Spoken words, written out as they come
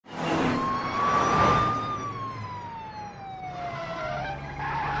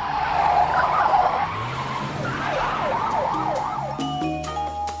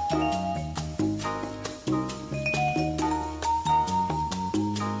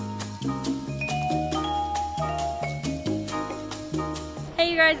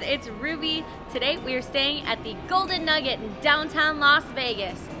Hey you guys, it's Ruby. Today we are staying at the Golden Nugget in downtown Las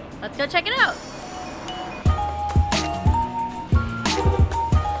Vegas. Let's go check it out.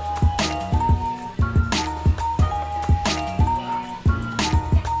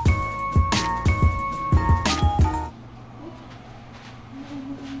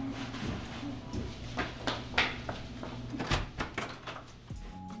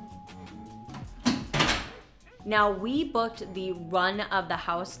 Now we booked the run of the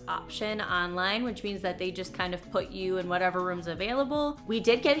house option online, which means that they just kind of put you in whatever room's available. We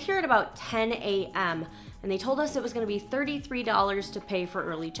did get here at about 10 a.m. and they told us it was gonna be $33 to pay for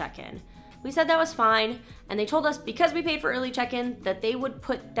early check-in. We said that was fine, and they told us because we paid for early check-in that they would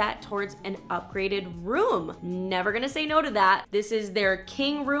put that towards an upgraded room. Never gonna say no to that. This is their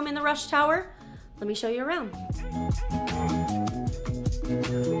king room in the Rush Tower. Let me show you around.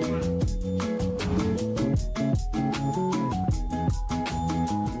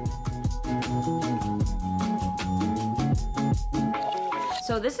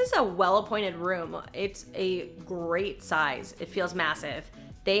 So this is a well-appointed room. It's a great size. It feels massive.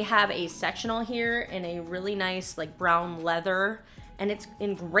 They have a sectional here in a really nice like brown leather, and it's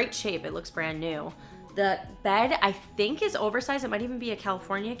in great shape. It looks brand new. The bed I think is oversized. It might even be a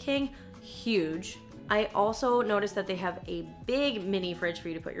California king. Huge. I also noticed that they have a big mini fridge for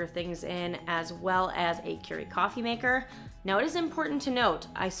you to put your things in, as well as a Keurig coffee maker. Now it is important to note,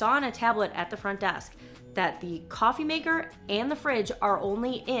 I saw on a tablet at the front desk that the coffee maker and the fridge are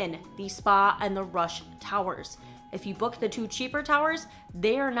only in the spa and the Rush towers. If you book the two cheaper towers,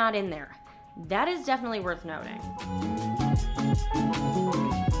 they are not in there. That is definitely worth noting.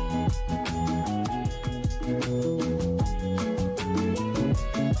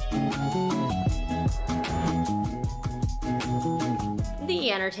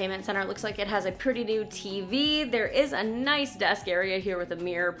 The entertainment center looks like it has a pretty new TV. There is a nice desk area here with a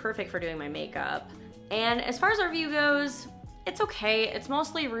mirror, perfect for doing my makeup. And as far as our view goes, it's okay. It's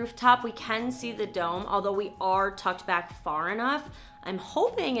mostly rooftop. We can see the dome, although we are tucked back far enough. I'm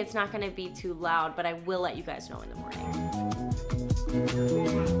hoping it's not gonna be too loud, but I will let you guys know in the morning.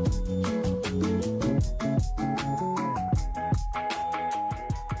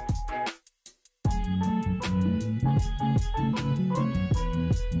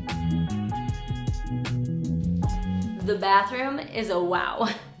 The bathroom is a wow.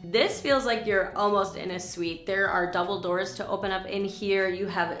 This feels like you're almost in a suite. There are double doors to open up in here. You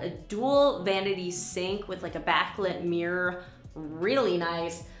have a dual vanity sink with like a backlit mirror. Really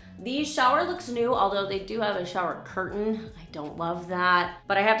nice. The shower looks new, although they do have a shower curtain. I don't love that.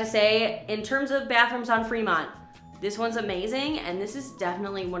 But I have to say, in terms of bathrooms on Fremont, this one's amazing, and this is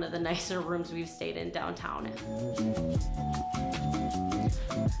definitely one of the nicer rooms we've stayed in downtown.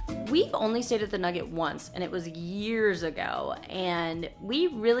 We've only stayed at the Nugget once, and it was years ago, and we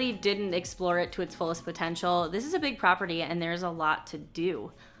really didn't explore it to its fullest potential. This is a big property, and there's a lot to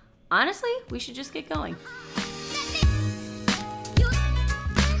do. Honestly, we should just get going.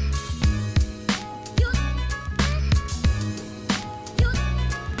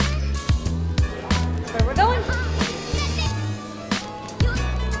 Where we're going?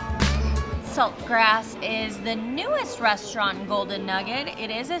 Saltgrass is the newest restaurant in Golden Nugget. It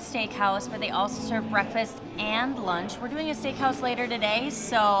is a steakhouse, but they also serve breakfast and lunch. We're doing a steakhouse later today,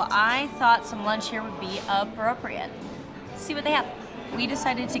 so I thought some lunch here would be appropriate. Let's see what they have. We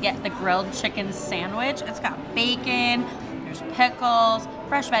decided to get the grilled chicken sandwich. It's got bacon, there's pickles,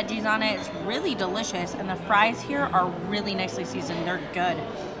 fresh veggies on it. It's really delicious, and the fries here are really nicely seasoned. They're good.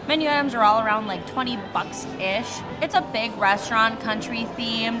 Menu items are all around like 20 bucks-ish. It's a big restaurant, country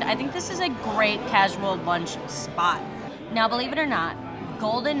themed. I think this is a great casual lunch spot. Now, believe it or not,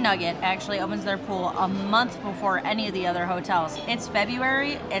 Golden Nugget actually opens their pool a month before any of the other hotels. It's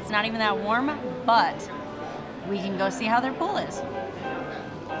February, it's not even that warm, but we can go see how their pool is.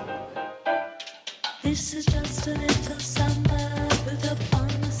 This is just a little summer, put up on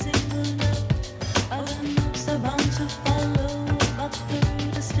a single note. Other notes are bound to follow, but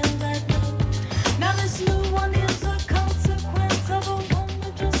food is still that note. Now this new one is a consequence of a one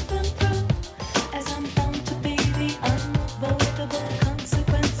we've just been through, as I'm bound to be the unavoidable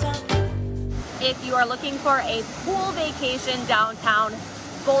consequence of you. If you are looking for a pool vacation downtown,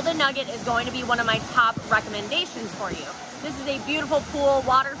 Golden Nugget is going to be one of my top recommendations for you. This is a beautiful pool,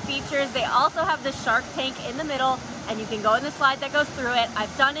 water features. They also have the shark tank in the middle, and you can go in the slide that goes through it.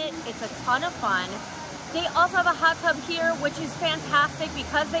 I've done it, it's a ton of fun. They also have a hot tub here, which is fantastic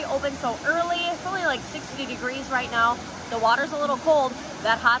because they open so early. It's only like 60 degrees right now. The water's a little cold.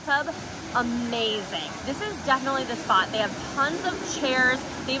 That hot tub, amazing. This is definitely the spot. They have tons of chairs.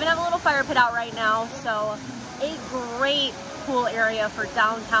 They even have a little fire pit out right now. So a great pool area for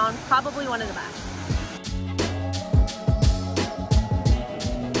downtown, probably one of the best.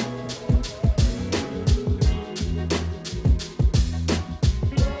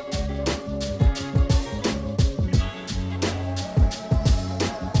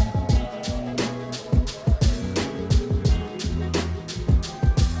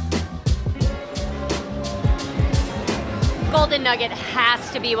 Golden Nugget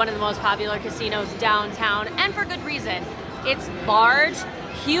has to be one of the most popular casinos downtown, and for good reason. It's large,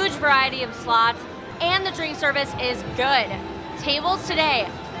 huge variety of slots, and the drink service is good. Tables today,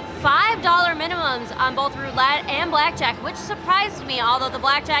 $5 minimums on both roulette and blackjack, which surprised me, although the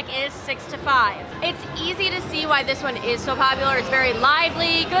blackjack is 6 to 5. It's easy to see why this one is so popular. It's very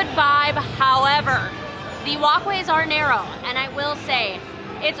lively, good vibe. However, the walkways are narrow, and I will say,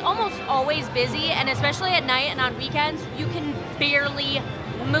 it's almost always busy, and especially at night and on weekends, you can barely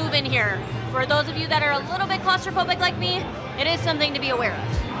move in here. For those of you that are a little bit claustrophobic like me, it is something to be aware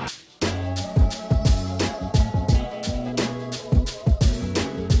of.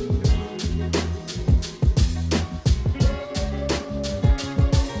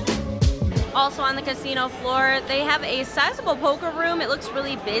 Also on the casino floor, they have a sizable poker room. It looks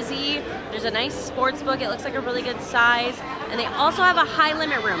really busy. There's a nice sports book. It looks like a really good size. And they also have a high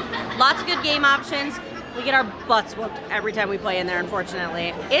limit room. Lots of good game options. We get our butts whooped every time we play in there,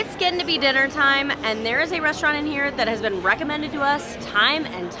 unfortunately. It's getting to be dinner time, and there is a restaurant in here that has been recommended to us time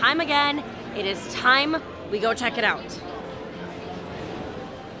and time again. It is time we go check it out.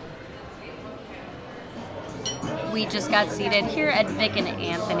 We just got seated here at Vic and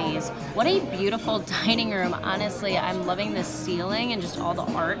Anthony's. What a beautiful dining room. Honestly, I'm loving the ceiling and just all the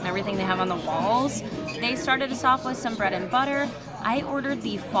art and everything they have on the walls. They started us off with some bread and butter. I ordered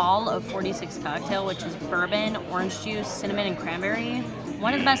the Fall of 46 cocktail, which is bourbon, orange juice, cinnamon, and cranberry.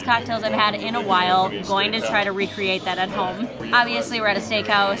 One of the best cocktails I've had in a while. Going to try to recreate that at home. Obviously, we're at a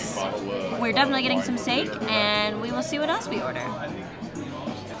steakhouse. We're definitely getting some steak, and we will see what else we order.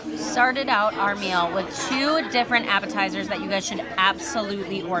 Started out our meal with 2 different appetizers that you guys should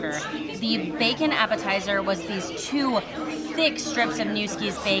absolutely order. The bacon appetizer was these 2 thick strips of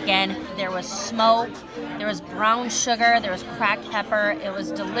Newski's bacon. There was smoke, there was brown sugar, there was cracked pepper. It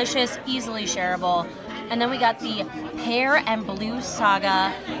was delicious, easily shareable. And then we got the pear and blue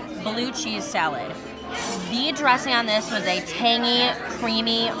saga blue cheese salad. The dressing on this was a tangy,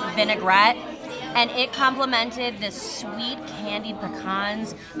 creamy vinaigrette, and it complemented the sweet candied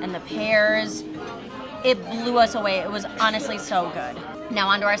pecans and the pears. It blew us away. It was honestly so good. Now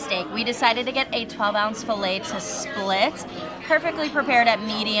onto our steak. We decided to get a 12-ounce filet to split. Perfectly prepared at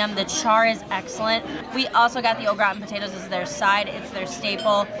medium. The char is excellent. We also got the au gratin potatoes as their side. It's their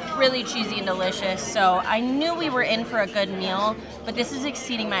staple. Really cheesy and delicious. So I knew we were in for a good meal, but this is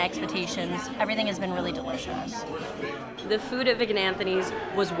exceeding my expectations. Everything has been really delicious. The food at Vic and Anthony's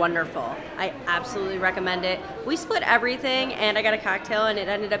was wonderful. I absolutely recommend it. We split everything, and I got a cocktail, and it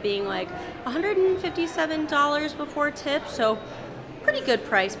ended up being like $157 before tip, so pretty good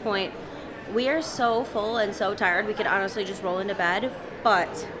price point. We are so full and so tired, we could honestly just roll into bed,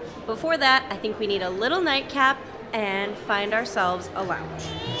 but before that, I think we need a little nightcap and find ourselves a lounge.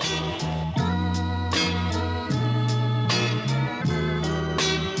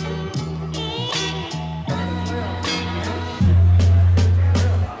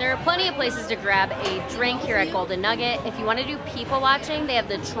 There are plenty of places to grab a drink here at Golden Nugget. If you want to do people watching, they have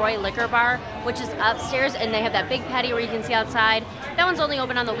the Troy Liquor Bar, which is upstairs, and they have that big patio where you can see outside. That one's only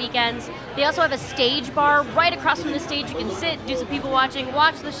open on the weekends. They also have a stage bar right across from the stage. You can sit, do some people watching,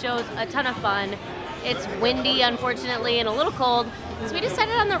 watch the shows, a ton of fun. It's windy, unfortunately, and a little cold, so we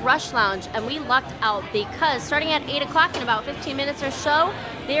decided on the Rush Lounge, and we lucked out because starting at 8 o'clock in about 15 minutes or so,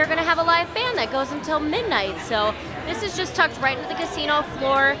 they are going to have a live band that goes until midnight. So this is just tucked right into the casino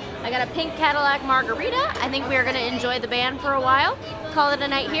floor. I got a pink Cadillac margarita. I think we are going to enjoy the band for a while, call it a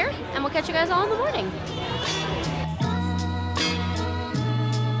night here, and we'll catch you guys all in the morning.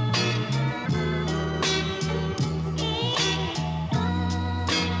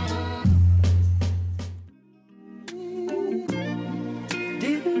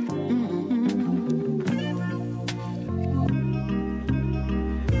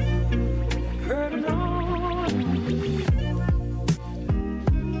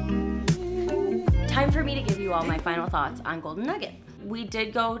 Time for me to give you all my final thoughts on Golden Nugget. We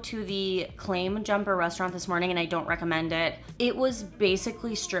did go to the Claim Jumper restaurant this morning, and I don't recommend it. It was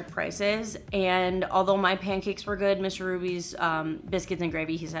basically strip prices, and although my pancakes were good, Mr. Ruby's biscuits and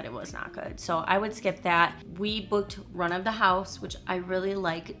gravy, he said it was not good. So I would skip that. We booked run of the house, which I really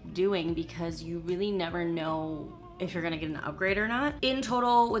like doing because you really never know if you're gonna get an upgrade or not. In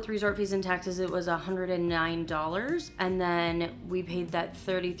total, with resort fees and taxes, it was $109, and then we paid that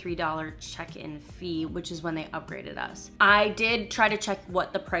 $33 check-in fee, which is when they upgraded us. I did try to check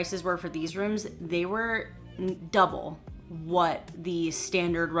what the prices were for these rooms. They were double what the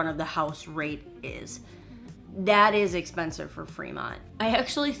standard run-of-the-house rate is. That is expensive for Fremont. I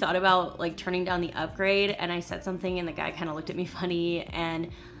actually thought about like turning down the upgrade, and I said something and the guy kind of looked at me funny, and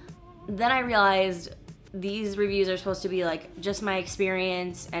then I realized these reviews are supposed to be like just my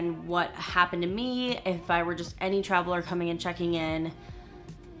experience and what happened to me if I were just any traveler coming and checking in,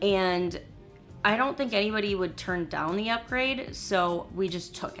 and I don't think anybody would turn down the upgrade, so we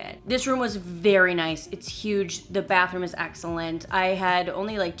just took it. This room was very nice. It's huge. The bathroom is excellent. I had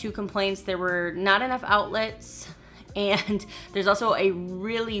only like 2 complaints. There were not enough outlets, and there's also a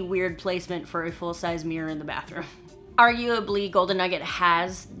really weird placement for a full-size mirror in the bathroom. Arguably, Golden Nugget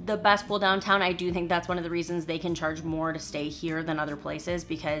has the best pool downtown. I do think that's one of the reasons they can charge more to stay here than other places,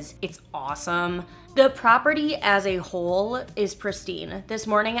 because it's awesome. The property as a whole is pristine. This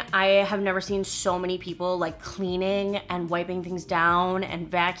morning, I have never seen so many people like cleaning and wiping things down and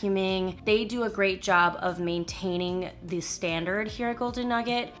vacuuming. They do a great job of maintaining the standard here at Golden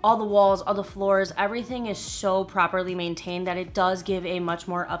Nugget. All the walls, all the floors, everything is so properly maintained that it does give a much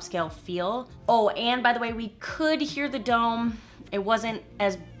more upscale feel. Oh, and by the way, we could hear the dome. It wasn't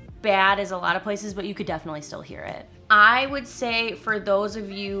as bad as a lot of places, but you could definitely still hear it. I would say for those of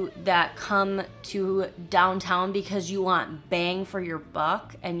you that come to downtown because you want bang for your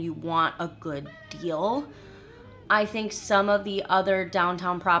buck and you want a good deal, I think some of the other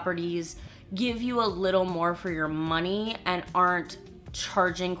downtown properties give you a little more for your money and aren't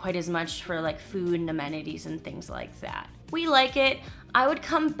charging quite as much for like food and amenities and things like that. We like it. I would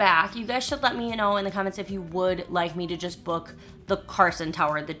come back. You guys should let me know in the comments if you would like me to just book the Carson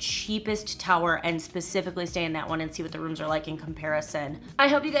Tower, the cheapest tower, and specifically stay in that one and see what the rooms are like in comparison. I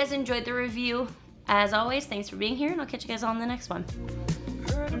hope you guys enjoyed the review. As always, thanks for being here, and I'll catch you guys all in the next one.